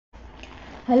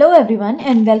Hello everyone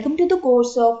and welcome to the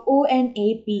course of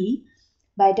ONAP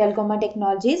by Telecom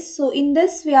Technologies. So in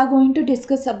this we are going to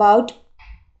discuss about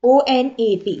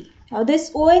ONAP. Now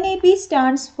this ONAP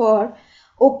stands for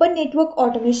Open Network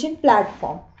Automation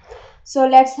Platform. So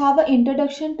let's have an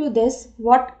introduction to this,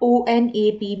 what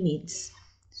ONAP means.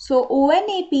 So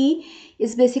ONAP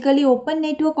is basically Open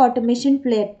Network Automation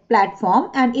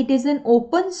Platform, and it is an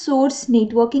open source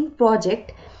networking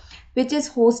project which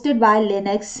is hosted by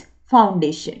Linux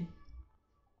Foundation.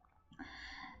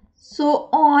 So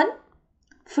on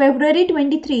February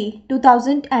 23,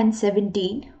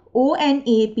 2017,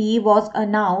 ONAP was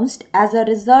announced as a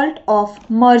result of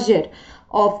merger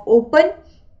of Open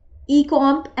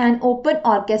eComp and Open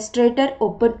Orchestrator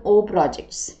OpenO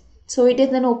projects. So it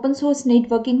is an open source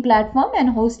networking platform and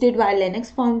hosted by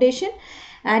Linux Foundation,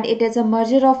 and it is a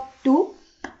merger of two,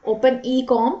 Open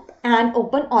eComp and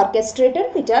Open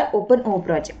Orchestrator, which are OpenO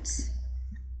projects.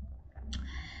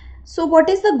 So what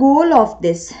is the goal of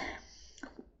this?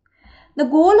 The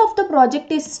goal of the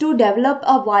project is to develop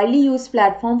a widely used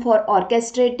platform for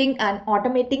orchestrating and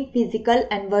automating physical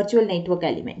and virtual network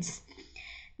elements.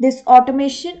 This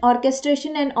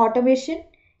orchestration and automation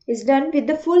is done with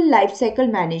the full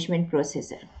lifecycle management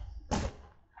processor.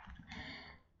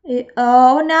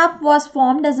 ONAP was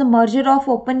formed as a merger of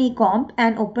Open eComp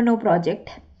and OpenO project.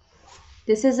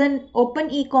 This is an Open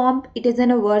eComp. It is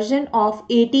in a version of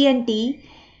AT&T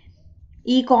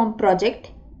eComp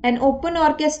project. An Open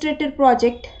Orchestrator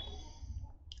project,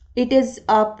 it is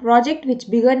a project which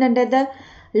began under the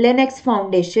Linux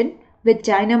Foundation with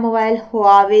China Mobile,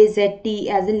 Huawei, ZTE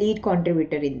as a lead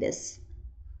contributor in this.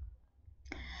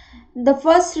 The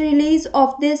first release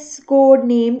of this code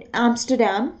named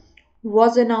Amsterdam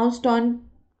was announced on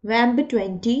November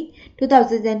 20,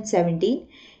 2017,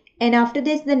 and after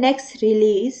this the next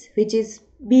release, which is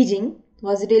Beijing,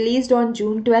 was released on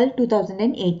June 12,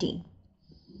 2018.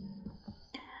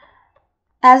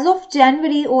 As of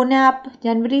January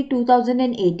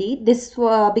 2018, this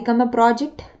become a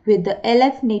project with the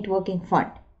LF Networking Fund.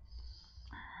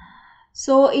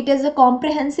 So it is a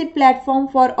comprehensive platform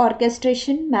for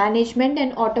orchestration, management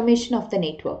and automation of the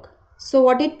network. So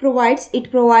what it provides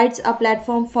a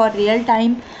platform for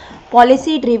real-time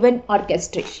policy-driven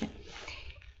orchestration.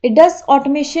 It does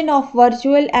automation of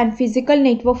virtual and physical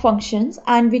network functions,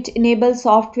 and which enables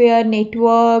software,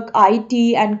 network,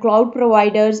 IT and cloud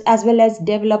providers as well as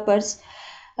developers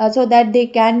so that they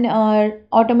can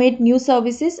automate new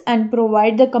services and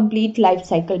provide the complete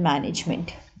lifecycle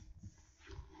management.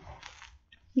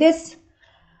 This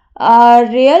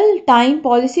real-time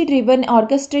policy-driven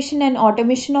orchestration and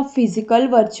automation of physical,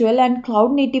 virtual and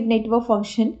cloud-native network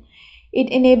function,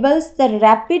 it enables the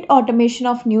rapid automation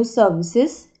of new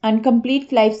services and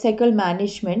complete lifecycle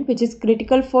management, which is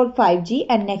critical for 5G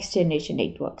and next generation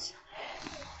networks.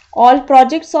 All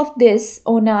projects of this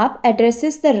ONAP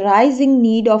addresses the rising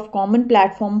need of common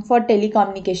platform for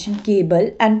telecommunication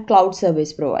cable and cloud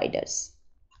service providers.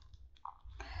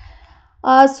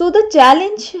 So the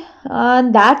challenge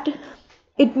that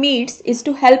it meets is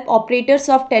to help operators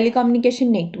of telecommunication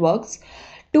networks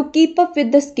to keep up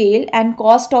with the scale and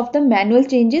cost of the manual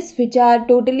changes which are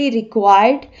totally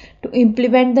required to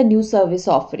implement the new service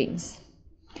offerings.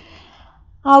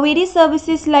 Various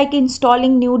services like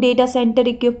installing new data center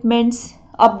equipments,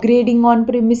 upgrading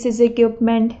on-premises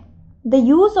equipment, the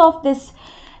use of this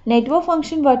network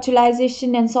function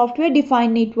virtualization and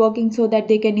software-defined networking so that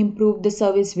they can improve the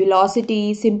service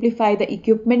velocity, simplify the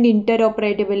equipment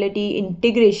interoperability,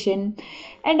 integration,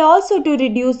 and also to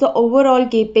reduce the overall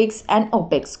capex and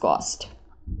opex cost.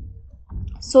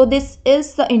 So this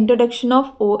is the introduction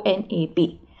of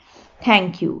ONAP.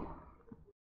 Thank you.